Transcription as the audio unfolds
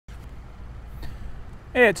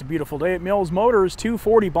It's a beautiful day at Mills Motors,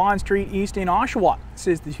 240 Bond Street East in Oshawa. This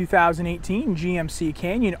is the 2018 GMC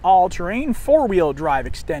Canyon all-terrain four-wheel drive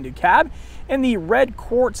extended cab in the red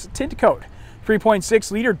quartz tint coat.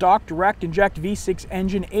 3.6-liter Dock Direct Inject V6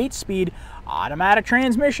 engine, 8-speed automatic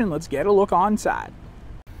transmission. Let's get a look inside.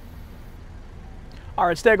 All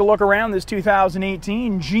right, let's take a look around this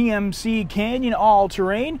 2018 GMC Canyon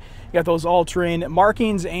all-terrain. You got those all-terrain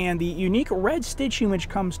markings and the unique red stitching which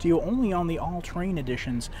comes to you only on the all-terrain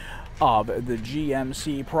editions of the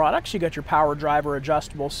GMC products. You got your power driver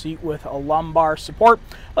adjustable seat with a lumbar support.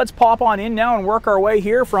 Let's pop on in now and work our way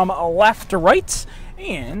here from left to right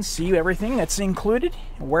and see everything that's included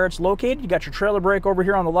and where it's located. You got your trailer brake over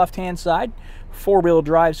here on the left-hand side, four-wheel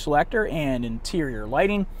drive selector and interior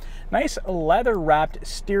lighting. Nice leather-wrapped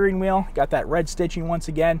steering wheel. Got that red stitching once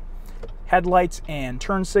again. Headlights and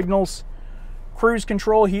turn signals. Cruise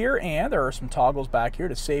control here, and there are some toggles back here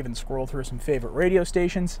to save and scroll through some favorite radio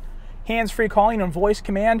stations. Hands-free calling and voice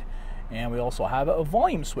command. And we also have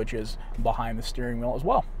volume switches behind the steering wheel as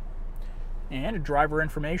well. And a driver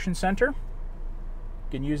information center.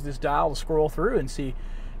 You can use this dial to scroll through and see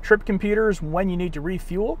trip computers, when you need to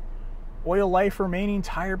refuel, oil life remaining,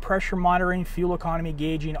 tire pressure monitoring, fuel economy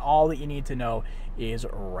gauging. All that you need to know is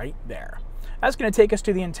right there. That's going to take us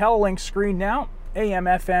to the IntelliLink screen now. AM,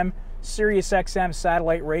 FM, Sirius XM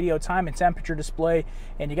satellite radio, time and temperature display,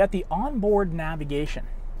 and you got the onboard navigation.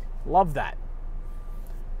 Love that.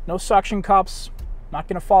 No suction cups, not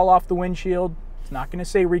going to fall off the windshield. It's not going to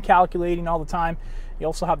say recalculating all the time. You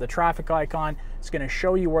also have the traffic icon. It's going to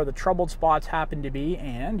show you where the troubled spots happen to be,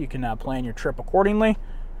 and you can plan your trip accordingly.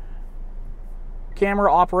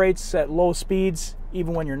 Camera operates at low speeds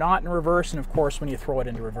even when you're not in reverse, and of course when you throw it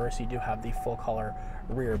into reverse you do have the full color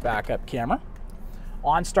rear backup camera.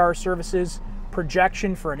 OnStar services,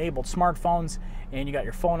 projection for enabled smartphones, and you got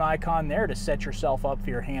your phone icon there to set yourself up for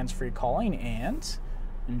your hands-free calling and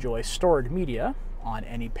enjoy stored media on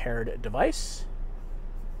any paired device.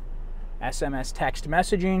 SMS text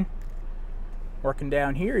messaging. Working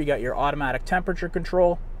down here you got your automatic temperature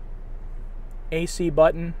control, AC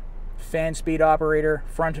button, fan speed operator,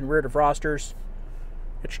 front and rear defrosters.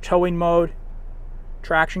 It's your towing mode,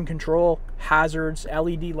 traction control, hazards,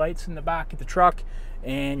 LED lights in the back of the truck,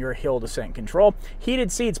 and your hill descent control.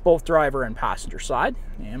 Heated seats, both driver and passenger side.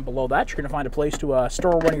 And below that, you're going to find a place to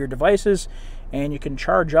store one of your devices, and you can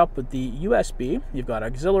charge up with the USB. You've got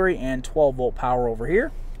auxiliary and 12-volt power over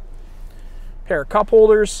here. Pair of cup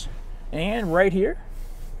holders, and right here,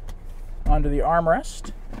 under the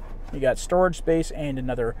armrest, you got storage space and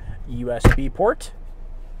another USB port.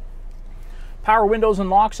 Power windows and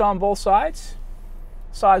locks on both sides.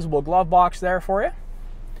 Sizable glove box there for you.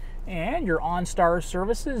 And your OnStar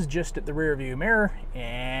services just at the rear view mirror.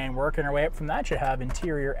 And working our way up from that, you have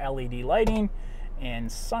interior LED lighting and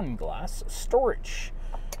sunglass storage.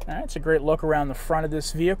 All right, it's a great look around the front of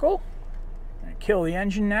this vehicle. Kill the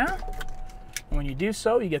engine now. And when you do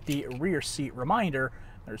so, you get the rear seat reminder.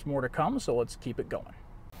 There's more to come, so let's keep it going.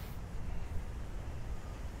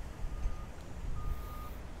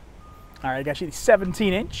 All right, I got you the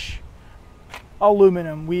 17-inch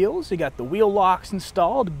aluminum wheels. You got the wheel locks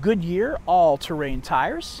installed, Goodyear all-terrain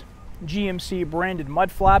tires, GMC branded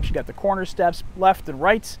mud flaps. You got the corner steps left and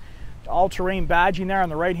right, all-terrain badging there on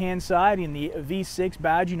the right-hand side, and the V6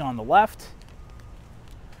 badging on the left.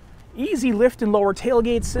 Easy lift and lower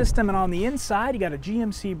tailgate system, and on the inside, you got a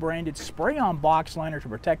GMC branded spray-on box liner to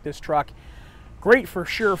protect this truck. Great for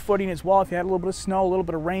sure footing as well. If you had a little bit of snow, a little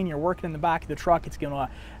bit of rain, you're working in the back of the truck, it's going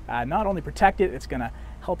to not only protect it, it's going to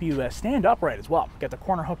help you stand upright as well. Got the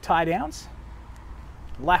corner hook tie downs,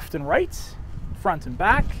 left and right, front and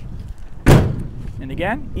back. And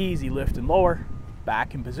again, easy lift and lower,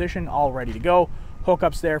 back in position, all ready to go.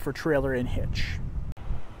 Hookups there for trailer and hitch.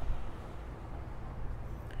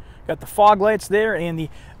 Got the fog lights there and the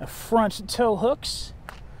front tow hooks.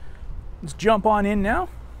 Let's jump on in now.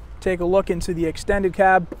 Take a look into the extended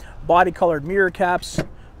cab, body colored mirror caps,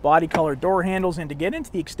 body colored door handles, and to get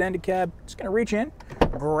into the extended cab, just gonna reach in,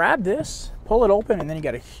 grab this, pull it open, and then you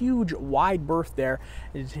got a huge wide berth there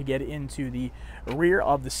to get into the rear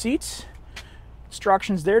of the seats.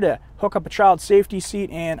 Instructions there to hook up a child safety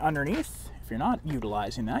seat, and underneath, if you're not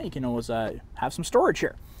utilizing that, you can always have some storage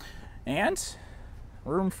here. And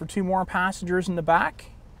room for 2 more passengers in the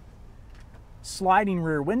back. Sliding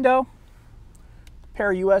rear window.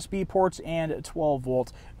 Pair of USB ports and a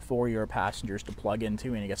 12-volt for your passengers to plug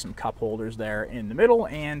into, and you get some cup holders there in the middle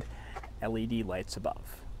and LED lights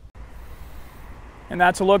above. And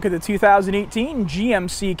that's a look at the 2018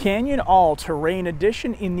 GMC Canyon all-terrain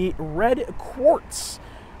edition in the red quartz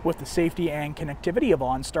with the safety and connectivity of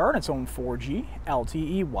OnStar and its own 4G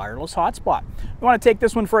LTE wireless hotspot. If you want to take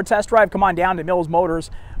this one for a test drive, come on down to Mills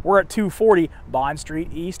Motors. We're at 240 Bond Street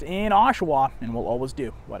East in Oshawa, and we'll always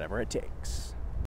do whatever it takes.